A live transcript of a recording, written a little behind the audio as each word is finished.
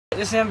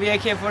this is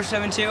MBAK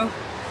 472.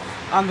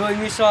 I'm doing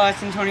Miso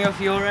at Antonio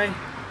Fiore.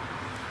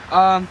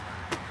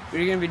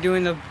 We're gonna be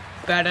doing the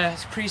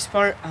badass priest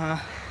part.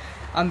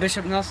 I'm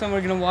Bishop Nelson.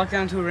 We're gonna walk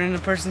down to a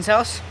random person's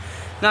house,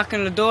 knock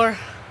on the door,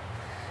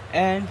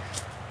 and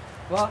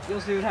well,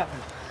 you'll see what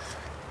happens.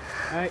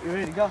 Alright, you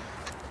ready to go?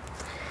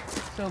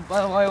 So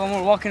by the way, when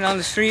we're walking down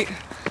the street,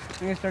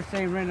 we're gonna start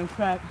saying random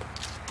crap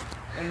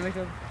and make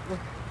it look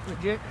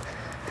legit.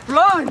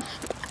 Run!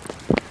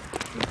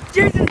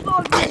 Jesus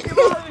loves you, your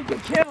mom will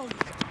get killed.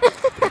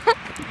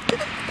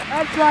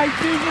 That's right,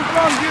 Jesus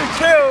loves you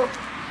too.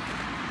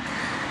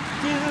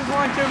 Jesus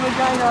wants your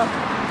vagina.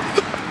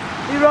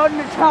 He rode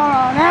into town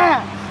on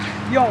ass.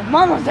 Yo,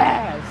 mama's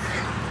ass.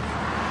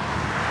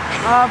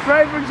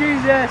 Pray for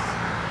Jesus.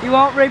 He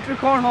won't rape your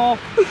cornhole.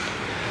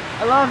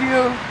 I love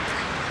you.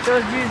 So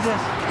is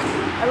Jesus.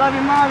 I love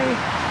you, mommy.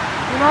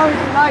 Your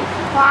mommy's a nice,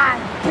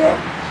 fine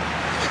bitch.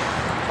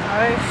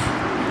 Alright?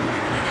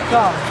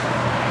 So,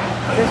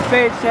 this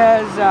page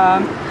says,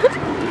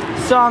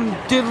 some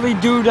diddly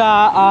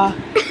doodah,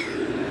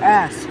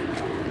 ass.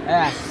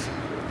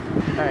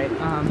 Alright,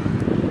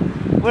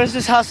 where's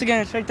this house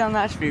again? It's right down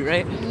that street,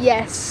 right?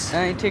 Yes.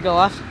 And then you take a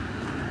left.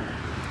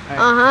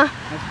 Right,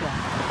 let's go.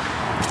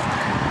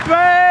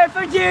 Pray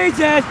for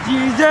Jesus,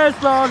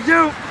 Jesus loves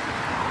you.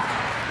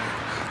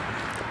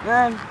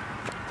 Man,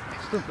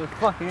 stupid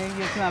fucking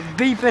idiot's not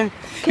beeping.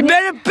 You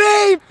better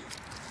beep!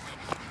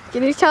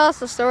 Can you tell us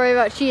the story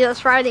about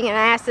Jesus riding an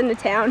ass into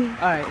town?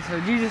 Alright, so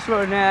Jesus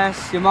rode an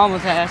ass, your mom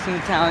was ass in the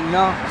town, you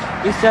know?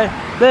 He said,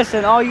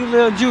 listen, all you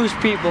little Jewish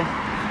people,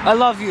 I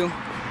love you.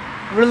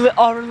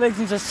 All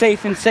religions are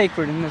safe and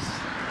sacred in this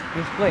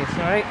place,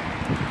 alright?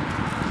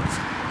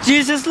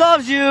 Jesus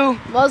loves you!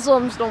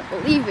 Muslims don't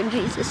believe in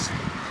Jesus.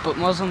 But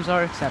Muslims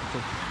are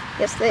accepted.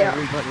 Yes, they are.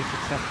 Everybody's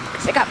accepted.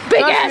 Because they got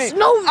big ass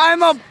noses.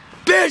 I'm a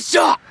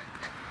bishop!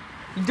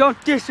 You don't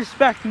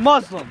disrespect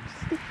Muslims.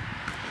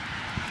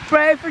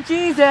 Pray for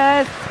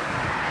Jesus.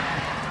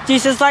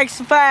 Jesus likes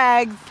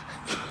fags.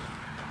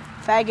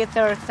 Faggots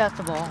are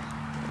acceptable.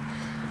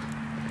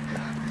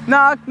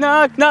 Knock,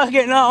 knock,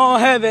 knocking on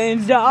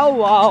heaven's door. I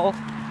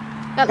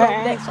love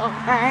that song.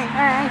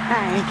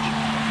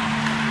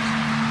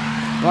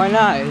 Why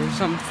not? Is there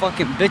some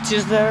fucking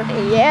bitches there?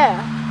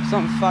 Yeah.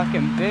 Some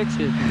fucking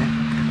bitches, man.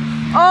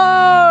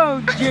 Oh,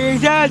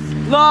 Jesus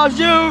loves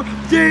you.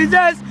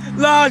 Jesus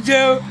loves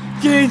you.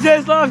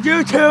 Jesus loves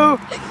you too.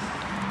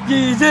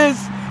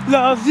 Jesus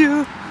loves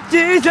you.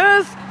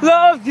 Jesus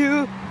loves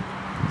you.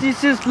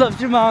 Jesus loves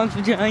your mom's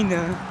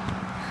vagina.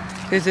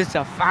 Cause it's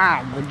a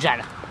fine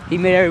vagina. He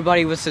made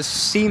everybody with his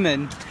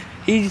semen.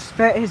 He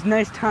spent his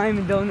nice time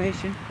in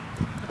donation.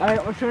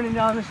 Alright, we're turning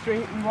down the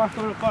street and walk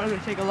a little farther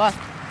to take a left.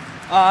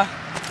 We're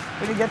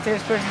gonna get to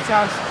this person's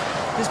house.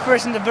 This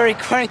person's a very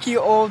cranky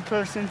old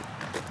person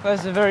who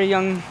has a very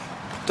young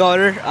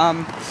daughter.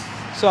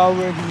 So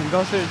we're gonna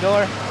go through the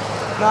door,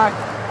 knock.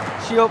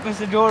 She opens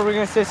the door, we're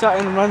gonna say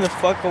something and run the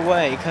fuck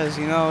away, cause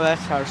you know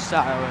that's our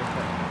style right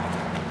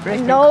there.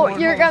 No,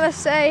 you're gonna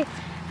say,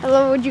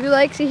 hello, would you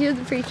like to hear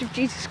the preach of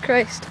Jesus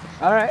Christ?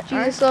 Alright.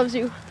 Jesus loves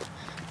you.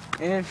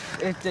 And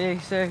if they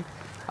say,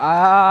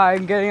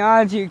 I'm getting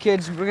on to you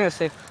kids, we're gonna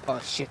say, oh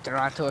shit, they're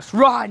on to us,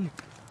 run!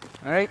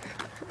 Alright?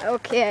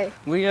 Okay.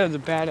 We are the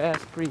badass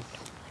priests.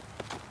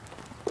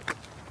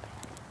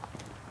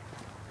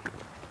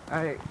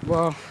 Alright,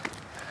 well,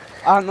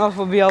 I don't know if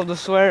we'll be able to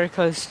swear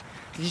because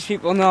these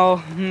people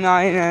know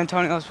mine and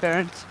Antonio's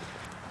parents.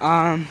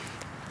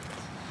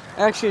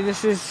 Actually,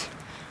 this is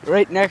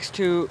right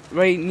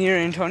near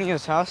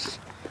Antonio's house.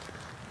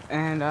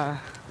 And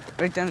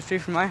right down the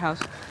street from my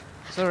house.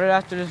 So right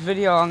after this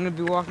video, I'm going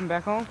to be walking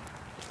back home.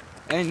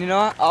 And you know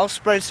what? I'll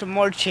spread some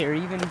more cheer,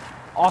 even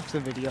off the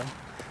video.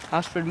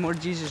 I'll spread more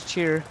Jesus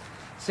cheer,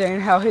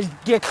 saying how his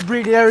dick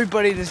breeded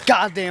everybody in this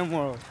goddamn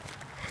world.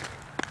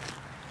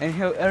 And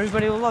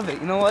everybody will love it.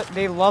 You know what?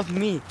 They love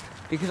me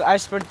because I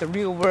spread the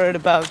real word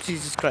about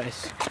Jesus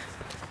Christ.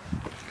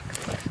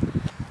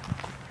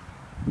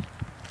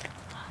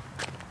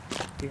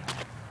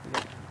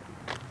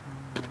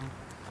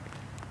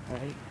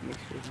 Alright, make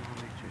sure the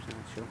monitor's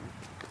not showing.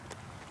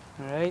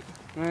 Alright,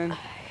 man.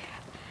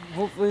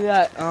 Hopefully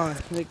that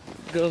the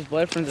girl's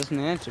boyfriend doesn't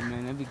answer,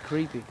 man. That'd be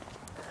creepy.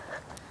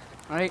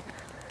 Alright?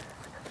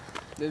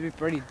 That'd be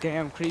pretty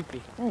damn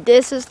creepy.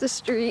 This is the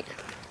street.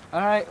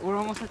 Alright, we're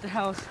almost at the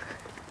house.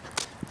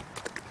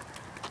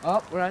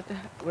 Oh, we're at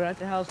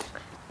the house.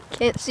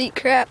 Can't see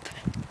crap.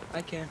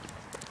 I can.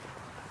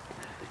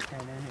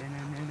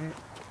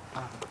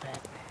 I'm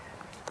back.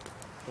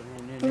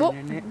 Whoop,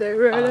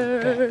 there it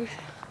is.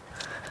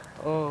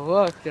 Oh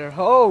look, they're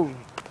home.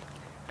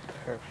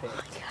 Perfect. Oh my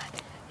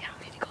god. You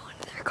don't need to go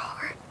into their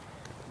car.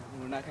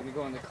 We're not gonna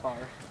go in the car.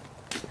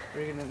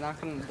 We're gonna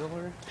knock on the door. No,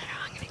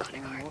 I'm gonna go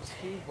in the car. We'll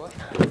see what.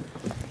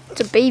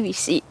 It's a baby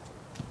seat.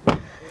 Oh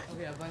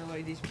yeah, by the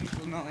way, these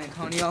people know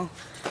Antonio,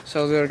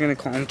 so they're gonna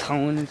call him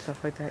Tone and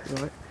stuff like that. You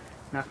know what?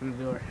 Knock on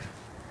the door.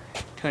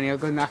 Antonio,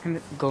 go knock on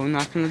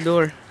the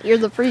door. You're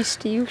the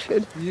priest, you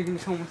should. You're gonna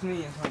come with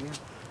me, Antonio.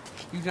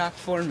 You knock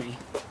for me.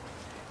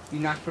 You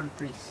knock for the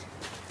priest.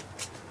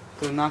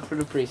 Go knock for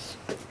the priest.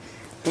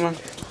 Come on.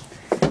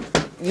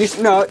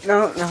 No.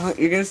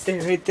 You're gonna stay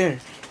right there.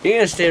 You're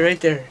gonna stay right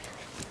there.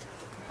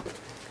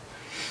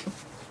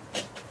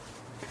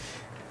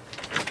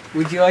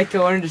 Would you like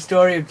to learn the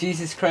story of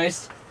Jesus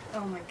Christ?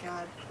 Oh my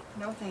God.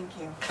 No, thank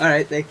you.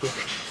 Alright, thank you.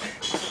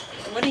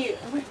 What are you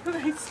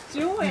guys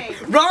doing?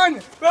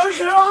 Run! Run!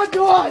 They're on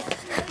to us!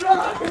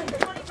 Run!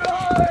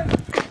 Run!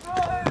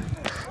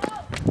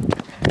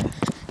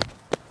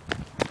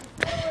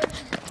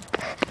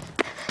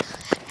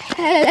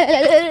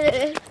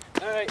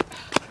 Alright,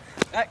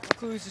 that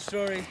concludes the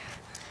story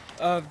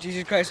of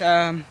Jesus Christ.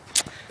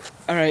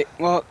 Alright,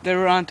 well, they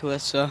were on to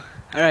us, so.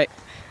 Alright,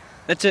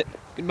 that's it.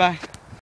 Goodbye.